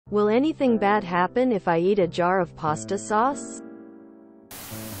Will anything bad happen if I eat a jar of pasta sauce?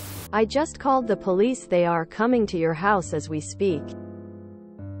 I just called the police. They are coming to your house as we speak.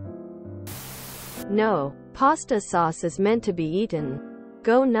 No, pasta sauce is meant to be eaten.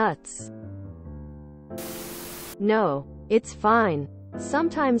 Go nuts. No, it's fine.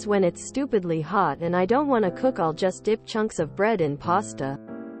 Sometimes when it's stupidly hot and I don't want to cook, I'll just dip chunks of bread in pasta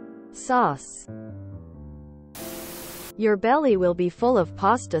sauce. Your belly will be full of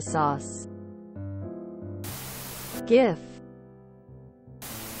pasta sauce. GIF.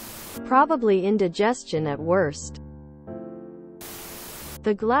 Probably indigestion at worst.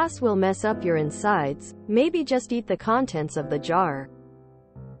 The glass will mess up your insides. Maybe just eat the contents of the jar.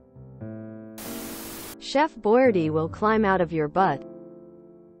 Chef Boyardee will climb out of your butt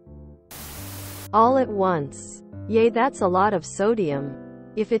all at once. Yay, that's a lot of sodium.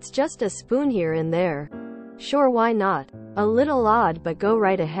 If it's just a spoon here and there, sure, why not? A little odd, but go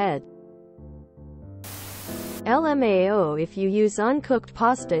right ahead. LMAO if you use uncooked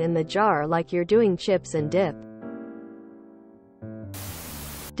pasta in the jar like you're doing chips and dip.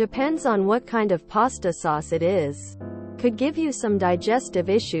 Depends on what kind of pasta sauce it is. Could give you some digestive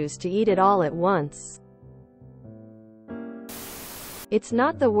issues to eat it all at once. It's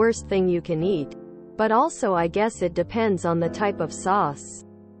not the worst thing you can eat, but also I guess it depends on the type of sauce.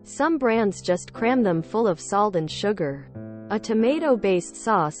 Some brands just cram them full of salt and sugar. A tomato-based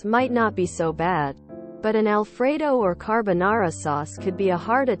sauce might not be so bad, but an Alfredo or carbonara sauce could be a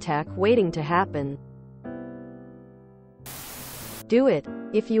heart attack waiting to happen. Do it.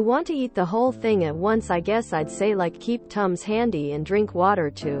 If you want to eat the whole thing at once, I guess I'd say like keep Tums handy and drink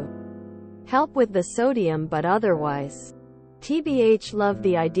water to help with the sodium, but otherwise. TBH, love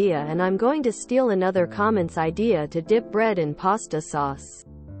the idea, and I'm going to steal another comment's idea to dip bread in pasta sauce.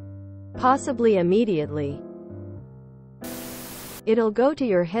 Possibly immediately. It'll go to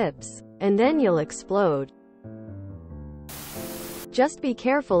your hips, and then you'll explode. Just be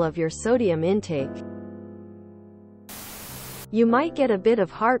careful of your sodium intake. You might get a bit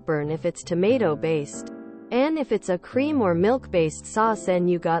of heartburn if it's tomato-based. And if it's a cream or milk-based sauce and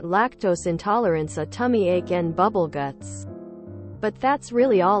you got lactose intolerance, a tummy ache and bubble guts. But that's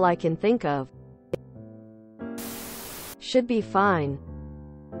really all I can think of. Should be fine.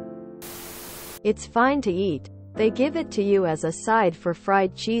 It's fine to eat. They give it to you as a side for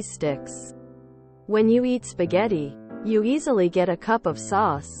fried cheese sticks. When you eat spaghetti, you easily get a cup of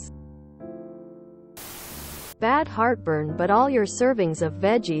sauce. Bad heartburn, but all your servings of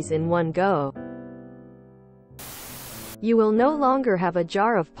veggies in one go. You will no longer have a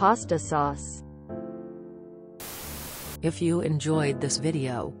jar of pasta sauce. If you enjoyed this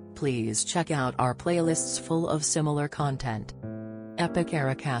video, please check out our playlists full of similar content. Epic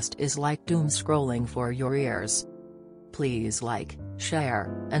Ericast is like doom scrolling for your ears. Please like,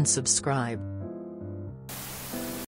 share, and subscribe.